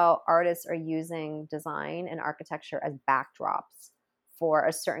how artists are using design and architecture as backdrops for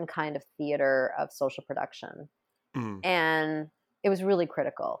a certain kind of theater of social production. mm. And it was really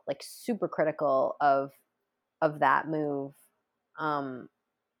critical, like super critical of that move. Um,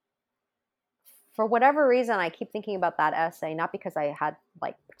 for whatever reason, I keep thinking about that essay, not because I had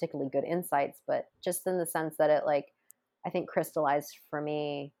like particularly good insights, but just in the sense that it like I think crystallized for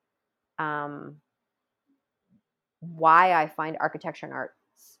me um, why I find architecture and art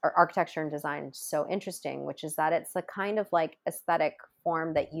or architecture and design so interesting, which is that it's a kind of like aesthetic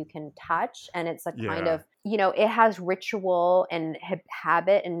form that you can touch, and it's a kind Yeah. of it has ritual and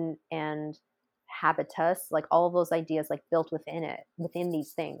habit and habitus, like all of those ideas like built within it, within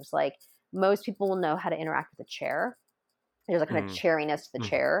these things. Like most people will know how to interact with a chair, there's a kind of chairiness to the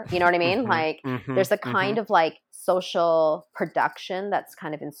chair. You know what I mean? Like there's a kind of like social production that's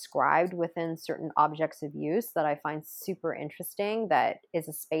kind of inscribed within certain objects of use that I find super interesting, that is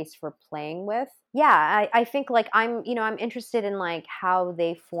a space for playing with. Yeah, I think like I'm interested in like how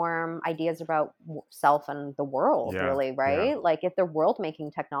they form ideas about self and the world, really, right? Yeah. Like if they're world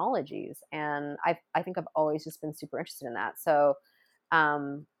making technologies. And I think I've always just been super interested in that. So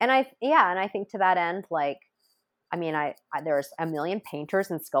and I think to that end, like, I mean, I there's a million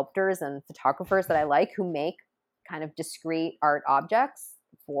painters and sculptors and photographers that I like who make kind of discrete art objects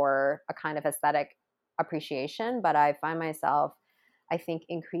for a kind of aesthetic appreciation. But I find myself, I think,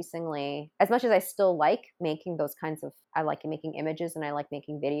 increasingly, as much as I still like making those kinds of, I like making images and I like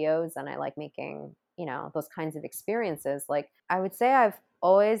making videos and I like making, those kinds of experiences. Like I would say I've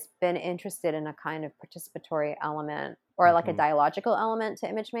always been interested in a kind of participatory element or like a dialogical element to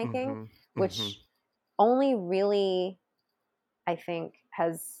image making, which only really, I think,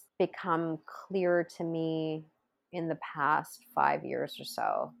 has become clear to me in the past 5 years or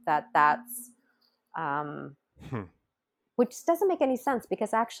so, that's which doesn't make any sense,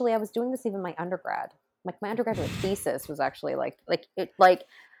 because actually I was doing this even my undergrad. Like my undergraduate thesis was actually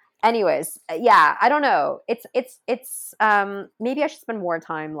anyways, yeah, I don't know. It's maybe I should spend more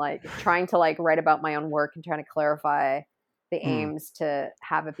time like trying to like write about my own work and trying to clarify the aims to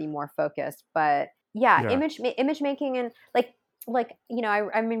have it be more focused. But yeah. image making and like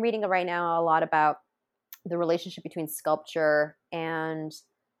I've been reading right now a lot about the relationship between sculpture and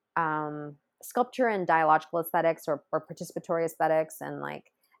dialogical aesthetics or participatory aesthetics, and like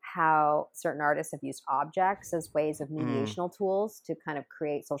how certain artists have used objects as ways of mediational tools to kind of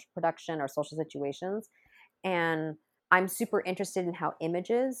create social production or social situations. And I'm super interested in how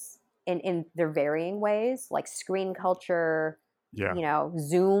images in their varying ways, like screen culture,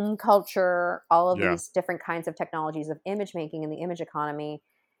 Zoom culture, all of these different kinds of technologies of image making in the image economy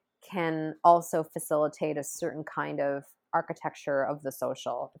can also facilitate a certain kind of architecture of the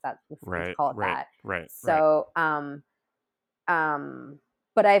social, if we call it that. Right. So,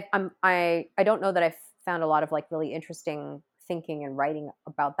 but I don't know that I've found a lot of like really interesting thinking and writing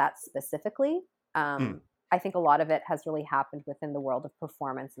about that specifically. I think a lot of it has really happened within the world of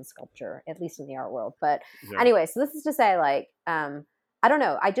performance and sculpture, at least in the art world. But anyway, so this is to say, like, I don't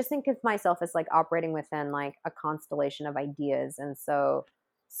know. I just think of myself as like operating within like a constellation of ideas. And so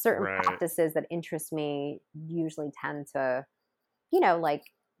certain practices that interest me usually tend to, like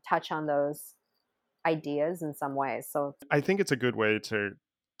touch on those ideas in some ways. So I think it's a good way to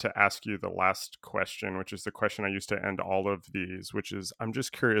ask you the last question, which is the question I used to end all of these, which is, I'm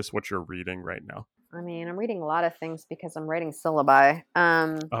just curious what you're reading right now. I mean, I'm reading a lot of things because I'm writing syllabi.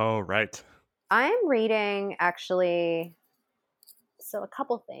 Oh, right. I'm reading actually, so a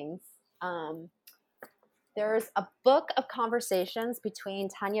couple things. There's a book of conversations between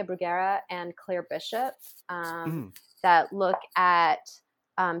Tanya Bruguera and Claire Bishop that look at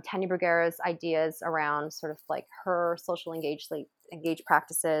Tanya Bruguera's ideas around sort of like her social engaged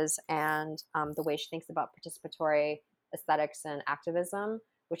practices and the way she thinks about participatory aesthetics and activism,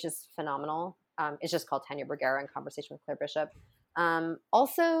 which is phenomenal. It's just called Tanya Bruguera in Conversation with Claire Bishop.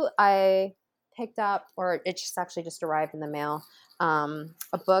 Also, I picked up, or it just arrived in the mail,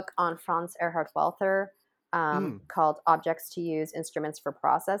 a book on Franz Erhard Walther called Objects to Use, Instruments for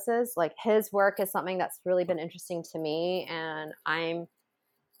Processes. Like his work is something that's really been interesting to me. And I'm,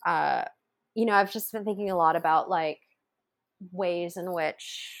 I've just been thinking a lot about like ways in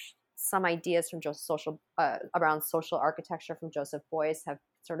which some ideas from around social architecture from Joseph Beuys have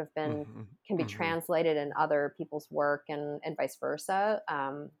sort of been can be translated in other people's work and vice versa,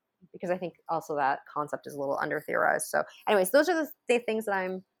 because I think also that concept is a little under theorized. So anyways, those are the things that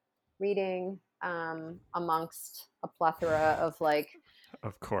I'm reading amongst a plethora of like,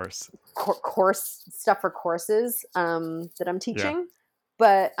 of course, course stuff for courses that I'm teaching.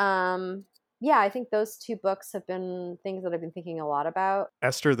 But yeah, I think those two books have been things that I've been thinking a lot about.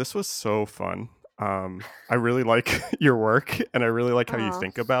 Esther, this was so fun. I really like your work, and I really like how you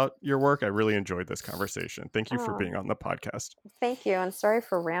think about your work. I really enjoyed this conversation. Thank you for being on the podcast. Thank you, and sorry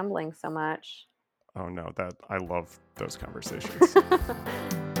for rambling so much. Oh no, I love those conversations.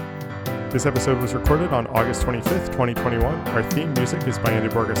 This episode was recorded on August 25th, 2021. Our theme music is by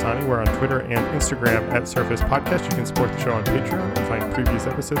Andy Borgasani. We're on Twitter and Instagram at Surface Podcast. You can support the show on Patreon and find previous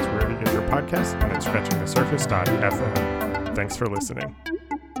episodes wherever you get your podcasts and at scratchingthesurface.fm. Thanks for listening.